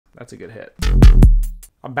That's a good hit.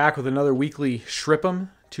 I'm back with another weekly Shrip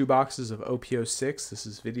 'em, 2 boxes of OPO6. This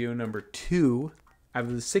is video number 2 out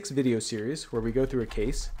of the 6 video series where we go through a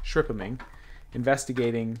case, Shrip-eming,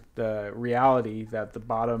 investigating the reality that the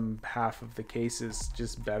bottom half of the case is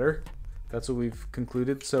just better. That's what we've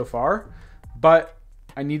concluded so far. But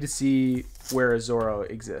I need to see where a Zoro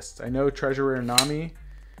exists. I know Treasure Rare Nami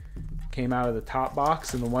came out of the top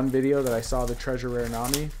box in the one video that I saw the Treasure Rare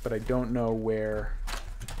Nami, but I don't know where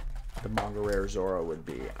the Manga Rare Zoro would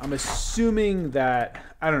be. I'm assuming that,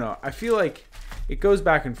 I don't know, I feel like it goes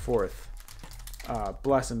back and forth,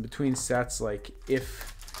 bless him, between sets. Like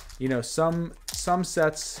if, you know, some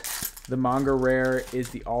sets the Manga Rare is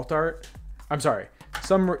the alt art. I'm sorry,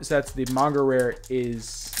 some sets the Manga Rare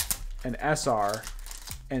is an SR,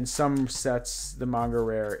 and some sets the Manga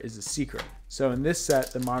Rare is a secret. So in this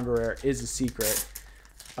set, the Manga Rare is a secret.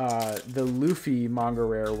 The Luffy Manga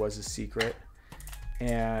Rare was a secret,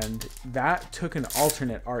 and that took an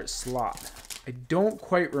alternate art slot. I don't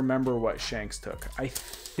quite remember what Shanks took. I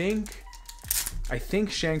think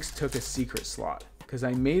Shanks took a secret slot, because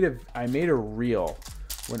I made a reel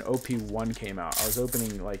when OP1 came out. I was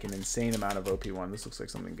opening like an insane amount of OP1. This looks like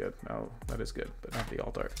something good. Oh, that is good, but not the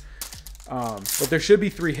alt art. But there should be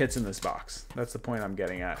 3 hits in this box. That's the point I'm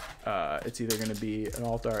getting at. It's either going to be an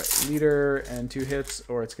alt art leader and 2 hits,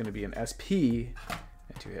 or it's going to be an SP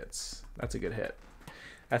and 2 hits. That's a good hit.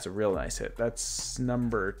 That's a real nice hit. That's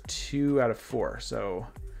number 2 out of 4. So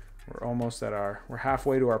we're almost at we're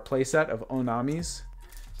halfway to our playset of Onami's.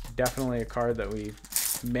 Definitely a card that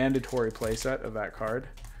mandatory playset of that card.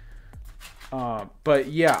 But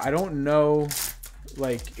yeah, I don't know,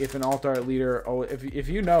 like, if an alt art leader, if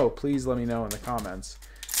you know, please let me know in the comments.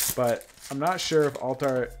 But I'm not sure if alt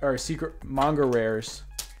art or secret manga rares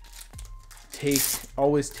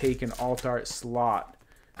always take an alt art slot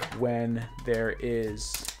when there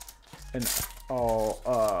is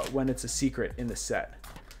when it's a secret in the set.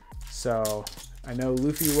 So I know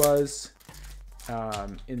Luffy was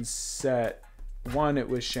in set 1, it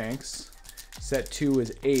was Shanks. Set 2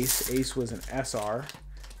 was Ace. Ace was an SR.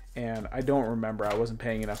 And I don't remember. I wasn't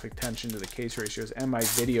paying enough attention to the case ratios, and my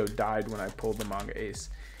video died when I pulled the manga Ace.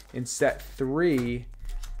 In set 3,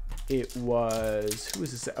 it was, who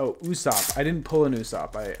was this? Oh, Usopp. I didn't pull an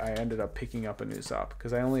Usopp. I ended up picking up an Usopp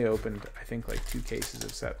because I only opened, I think, like 2 cases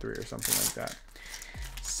of set 3 or something like that.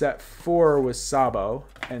 Set 4 was Sabo,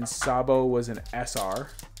 and Sabo was an SR,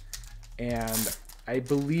 and I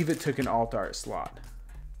believe it took an alt art slot.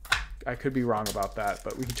 I could be wrong about that,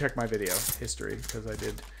 but we can check my video history because I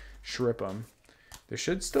did Shrip 'em. There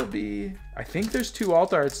should still be, I think there's 2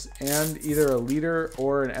 alt arts and either a leader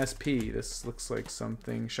or an SP. This looks like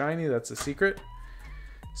something shiny. That's a secret.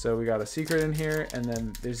 So we got a secret in here, and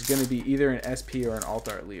then there's going to be either an SP or an alt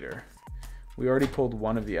art leader. We already pulled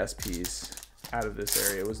one of the SPs out of this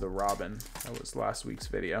area. It was the Robin. That was last week's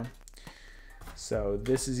video. So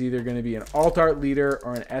this is either going to be an alt art leader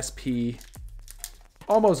or an SP.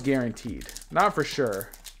 Almost guaranteed. Not for sure,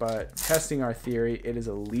 but testing our theory, it is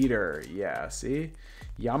a leader. Yeah, see?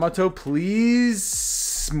 Yamato,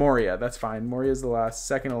 please. Moria, that's fine. Moria is the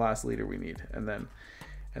second to last leader we need. And then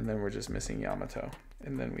we're just missing Yamato.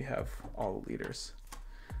 And then we have all the leaders.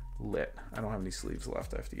 Lit. I don't have any sleeves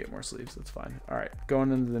left. I have to get more sleeves. That's fine. All right,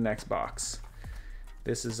 going into the next box.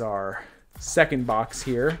 This is our second box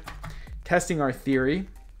here. Testing our theory.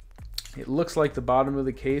 It looks like the bottom of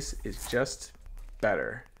the case is just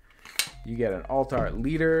better. You get an alt art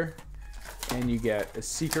leader, and you get a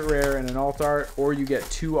secret rare and an alt art, or you get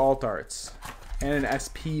 2 alt arts and an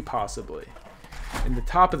SP possibly. In the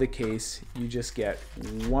top of the case, you just get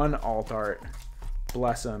 1 alt art,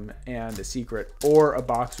 bless them, and a secret, or a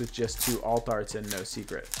box with just 2 alt arts and no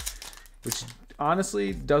secret, which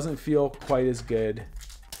honestly doesn't feel quite as good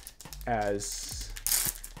as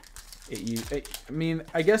I mean,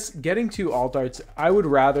 I guess getting 2 alt arts, I would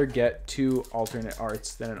rather get 2 alternate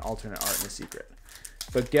arts than an alternate art and a secret.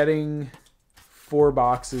 But getting 4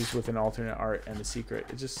 boxes with an alternate art and a secret,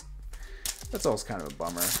 that's always kind of a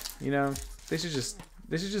bummer. You know, they should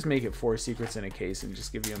just make it 4 secrets in a case and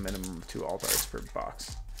just give you a minimum of 2 alt arts per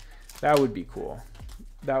box. That would be cool.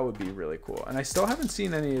 That would be really cool. And I still haven't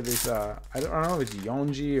seen any of this. I don't know if it's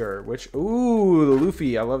Yonji or which. Ooh, the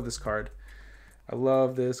Luffy. I love this card. I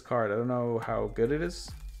love this card. I don't know how good it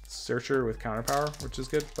is. Searcher with counter power, which is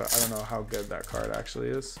good, but I don't know how good that card actually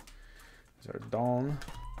is. There's our Dong.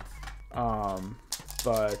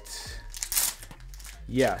 But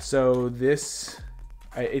yeah, so this,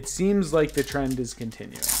 it seems like the trend is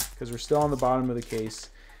continuing because we're still on the bottom of the case.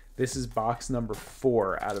 This is box number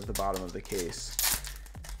 4 out of the bottom of the case.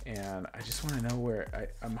 And I just want to know where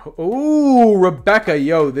I'm. Oh, Rebecca,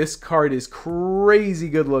 yo, this card is crazy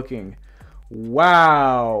good looking.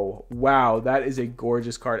 Wow. Wow, that is a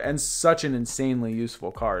gorgeous card and such an insanely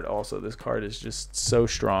useful card. Also, this card is just so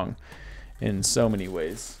strong in so many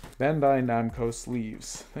ways. Bandai Namco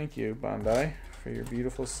sleeves. Thank you, Bandai, for your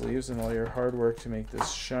beautiful sleeves and all your hard work to make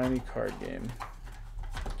this shiny card game.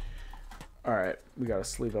 All right, we got to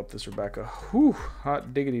sleeve up this Rebecca. Whew,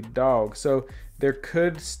 hot diggity dog. So there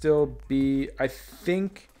could still be, I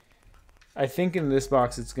think in this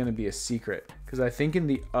box it's going to be a secret, because I think in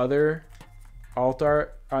the other alt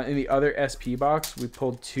art, in the other SP box, we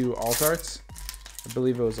pulled 2 alt arts. I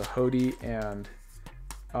believe it was a Hody and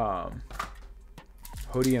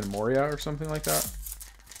Moria or something like that.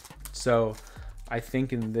 So I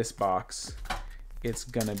think in this box it's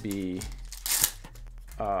gonna be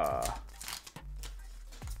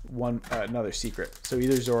another secret. So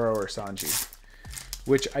either Zoro or Sanji,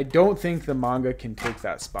 which I don't think the manga can take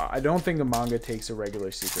that spot. I don't think the manga takes a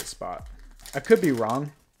regular secret spot. I could be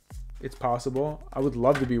wrong. It's possible. I would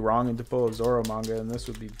love to be wrong and to pull a Zoro manga, and this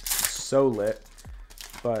would be so lit.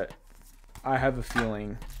 But I have a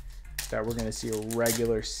feeling that we're going to see a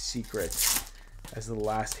regular secret as the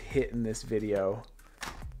last hit in this video.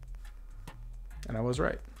 And I was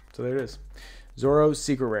right. So there it is. Zoro's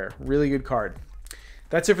Secret Rare. Really good card.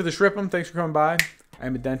 That's it for the Shrip'em. Thanks for coming by.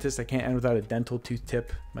 I'm a dentist. I can't end without a dental tooth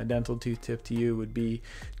tip. My dental tooth tip to you would be,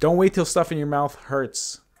 don't wait till stuff in your mouth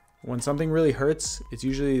hurts. When something really hurts, it's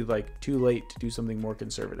usually like too late to do something more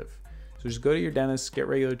conservative. So just go to your dentist, get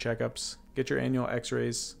regular checkups, get your annual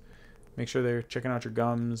x-rays, make sure they're checking out your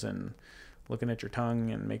gums and looking at your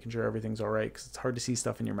tongue and making sure everything's all right, because it's hard to see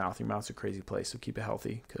stuff in your mouth. Your mouth's a crazy place, so keep it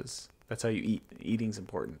healthy, because that's how you eat. Eating's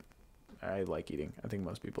important. I like eating. I think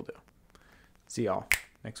most people do. See y'all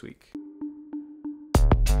next week.